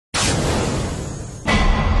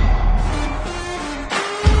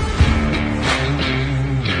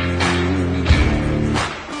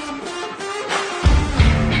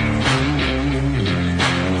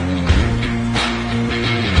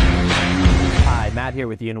Matt here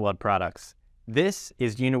with Uniweld Products. This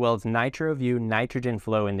is Uniweld's NitroVue nitrogen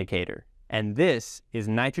flow indicator, and this is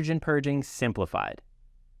nitrogen purging simplified.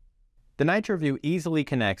 The NitroVue easily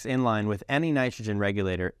connects in line with any nitrogen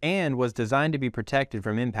regulator and was designed to be protected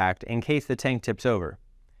from impact in case the tank tips over.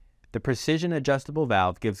 The precision adjustable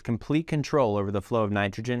valve gives complete control over the flow of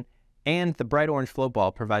nitrogen, and the bright orange float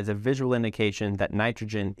ball provides a visual indication that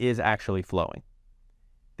nitrogen is actually flowing.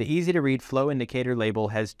 The easy-to-read flow indicator label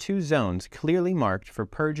has two zones clearly marked for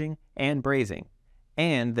purging and brazing,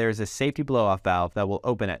 and there's a safety blow-off valve that will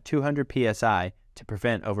open at 200 psi to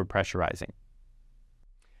prevent overpressurizing.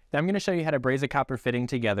 Now I'm going to show you how to braze a copper fitting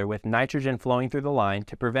together with nitrogen flowing through the line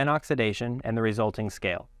to prevent oxidation and the resulting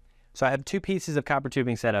scale. So I have two pieces of copper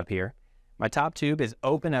tubing set up here. My top tube is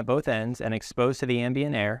open at both ends and exposed to the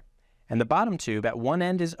ambient air, and the bottom tube at one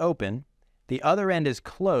end is open. The other end is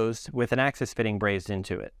closed with an access fitting brazed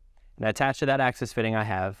into it. And attached to that access fitting I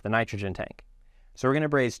have the nitrogen tank. So we're going to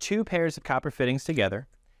braze two pairs of copper fittings together,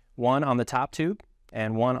 one on the top tube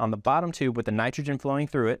and one on the bottom tube with the nitrogen flowing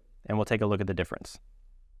through it, and we'll take a look at the difference.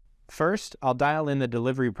 First, I'll dial in the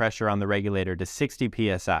delivery pressure on the regulator to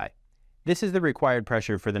 60 psi. This is the required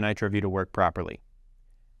pressure for the NitroVue to work properly.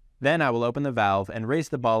 Then I will open the valve and raise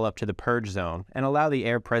the ball up to the purge zone and allow the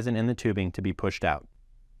air present in the tubing to be pushed out.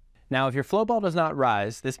 Now, if your flow ball does not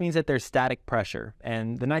rise, this means that there's static pressure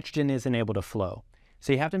and the nitrogen isn't able to flow.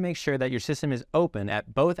 So you have to make sure that your system is open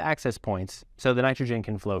at both access points so the nitrogen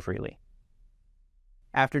can flow freely.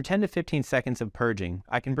 After 10 to 15 seconds of purging,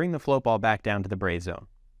 I can bring the float ball back down to the braze zone.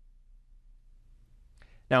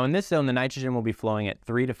 Now in this zone, the nitrogen will be flowing at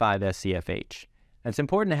 3 to 5 SCFH. And it's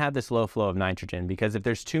important to have this low flow of nitrogen because if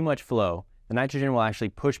there's too much flow, the nitrogen will actually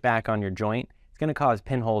push back on your joint. It's going to cause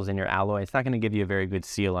pinholes in your alloy. It's not going to give you a very good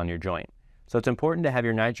seal on your joint. So it's important to have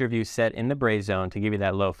your NitroVue set in the braze zone to give you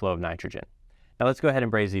that low flow of nitrogen. Now let's go ahead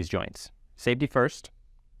and braze these joints. Safety first.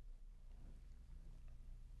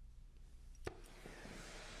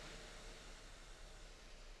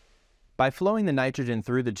 By flowing the nitrogen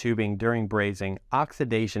through the tubing during brazing,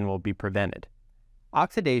 oxidation will be prevented.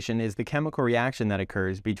 Oxidation is the chemical reaction that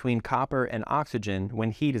occurs between copper and oxygen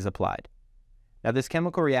when heat is applied. Now this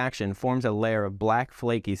chemical reaction forms a layer of black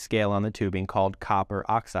flaky scale on the tubing called copper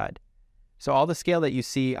oxide. So all the scale that you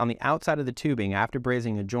see on the outside of the tubing after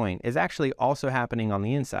brazing a joint is actually also happening on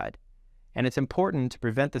the inside. And it's important to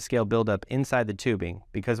prevent the scale buildup inside the tubing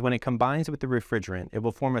because when it combines with the refrigerant, it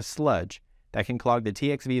will form a sludge that can clog the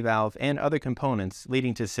TXV valve and other components,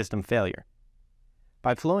 leading to system failure.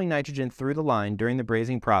 By flowing nitrogen through the line during the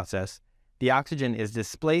brazing process, the oxygen is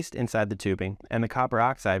displaced inside the tubing and the copper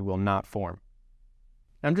oxide will not form.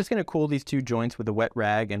 I'm just going to cool these two joints with a wet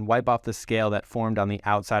rag and wipe off the scale that formed on the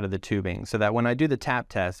outside of the tubing so that when I do the tap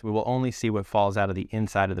test, we will only see what falls out of the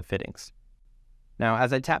inside of the fittings. Now,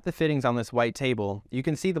 as I tap the fittings on this white table, you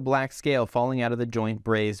can see the black scale falling out of the joint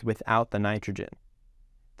brazed without the nitrogen.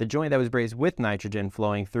 The joint that was brazed with nitrogen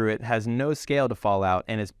flowing through it has no scale to fall out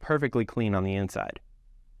and is perfectly clean on the inside.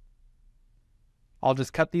 I'll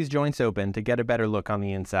just cut these joints open to get a better look on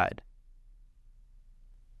the inside.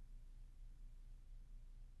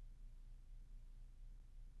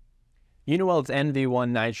 Uniweld's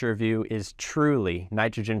NV1 NitroVue is truly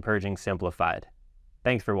nitrogen purging simplified.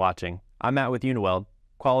 Thanks for watching. I'm Matt with Uniweld,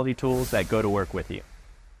 quality tools that go to work with you.